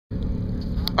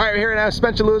All right, we're here now,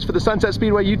 Spencer Lewis for the Sunset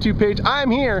Speedway YouTube page.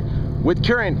 I'm here with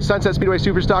current Sunset Speedway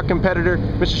Superstock competitor,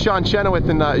 Mr. Shawn Chenoweth.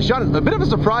 And Shawn, a bit of a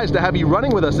surprise to have you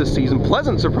running with us this season.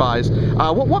 Pleasant surprise.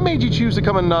 What made you choose to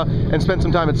come and spend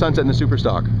some time at Sunset in the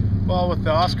Superstock? Well, with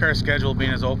the Oscar schedule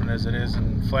being as open as it is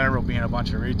and Flamborough being a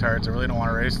bunch of retards, I really don't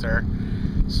want to race there.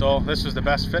 So this was the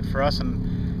best fit for us.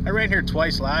 And I ran here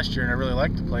twice last year and I really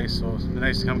liked the place. So it's been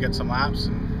nice to come get some laps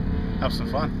and have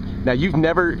some fun. Now, you've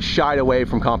never shied away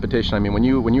from competition. I mean, when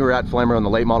you were at Flamborough in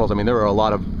the late models, I mean, there were a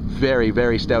lot of very,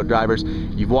 very stout drivers.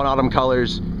 You've won Autumn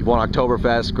Colors, you've won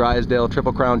Oktoberfest, Grisdale,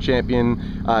 Triple Crown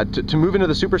champion. To move into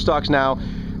the Superstocks now,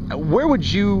 how would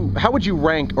you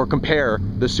rank or compare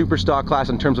the Superstock class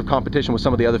in terms of competition with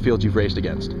some of the other fields you've raced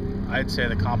against? I'd say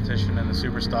the competition in the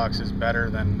Superstocks is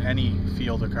better than any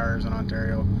field of cars in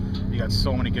Ontario. You got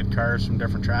so many good cars from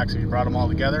different tracks. If you brought them all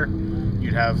together,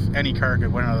 you'd have any car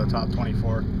could win out of the top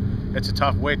 24. It's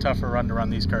a way tougher run to run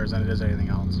these cars than it is anything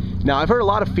else. Now, I've heard a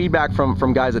lot of feedback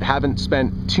from guys that haven't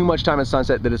spent too much time at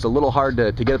Sunset that it's a little hard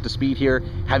to get up to speed here.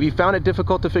 Have you found it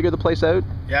difficult to figure the place out?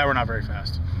 Yeah, we're not very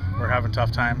fast. We're having a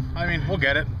tough time. I mean, we'll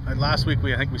get it. Last week,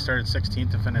 I think we started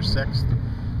 16th to finish 6th.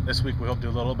 This week we hope to do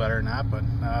a little better than that, but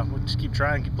we'll just keep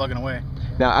trying, keep plugging away.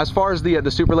 Now, as far as the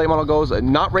super late model goes,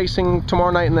 not racing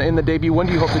tomorrow night in the debut, when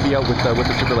do you hope to be out with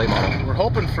the super late model? We're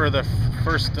hoping for the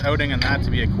first outing in that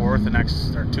to be at Corth the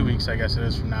next, or 2 weeks, I guess it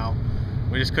is from now.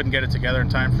 We just couldn't get it together in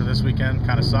time for this weekend.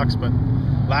 Kind of sucks, but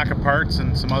lack of parts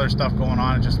and some other stuff going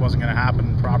on, it just wasn't going to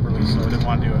happen properly, so we didn't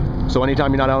want to do it. So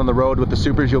anytime you're not out on the road with the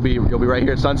supers, you'll be right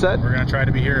here at Sunset? We're going to try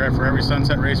to be here for every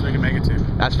Sunset race we can make it to.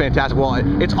 That's fantastic. Well,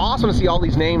 it's awesome to see all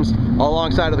these names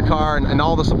alongside of the car and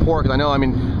all the support, because I know, I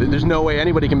mean, there's no way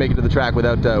anybody can make it to the track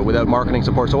without marketing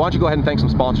support. So why don't you go ahead and thank some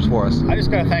sponsors for us? I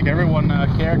just got to thank everyone.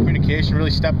 KR Communication really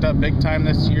stepped up big time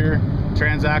this year.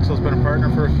 Transaxle's been a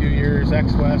partner for a few years.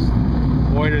 X-West,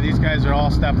 Voider, these guys are all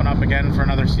stepping up again for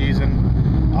another season.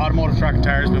 Automotive Truck and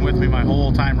Tires been with me my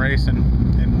whole time racing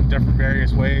in different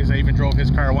various ways. I even drove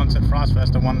his car once at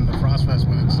Frostfest. I won the Frostfest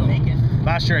with it. So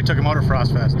last year I took him out of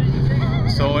Frostfest.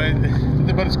 So,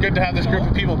 but it's good to have this group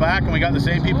of people back, and we got the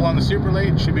same people on the super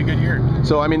late. It should be a good year.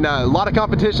 So I mean, a lot of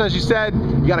competition, as you said.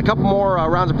 You got a couple more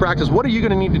rounds of practice. What are you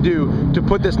going to need to do to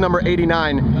put this number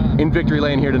 89 in victory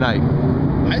lane here tonight?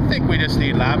 I think we just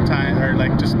need lap time, or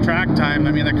like just track time.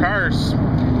 I mean, the cars,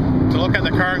 to look at the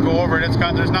car and go over it,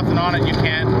 there's nothing on it you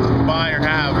can't buy or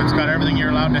have. It's got everything you're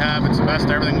allowed to have. It's the best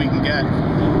of everything we can get.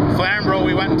 Flamborough,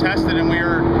 we went and tested, and we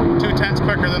were 2/10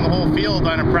 quicker than the whole field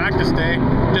on a practice day.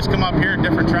 Just come up here,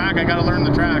 different track. I got to learn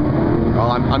the track.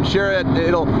 Well, I'm sure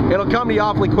it'll come to you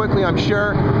awfully quickly. I'm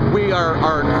sure we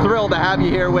are thrilled to have you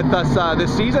here with us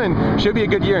this season, and should be a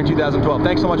good year in 2012.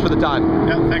 Thanks so much for the time.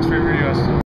 Yeah, thanks for interviewing us.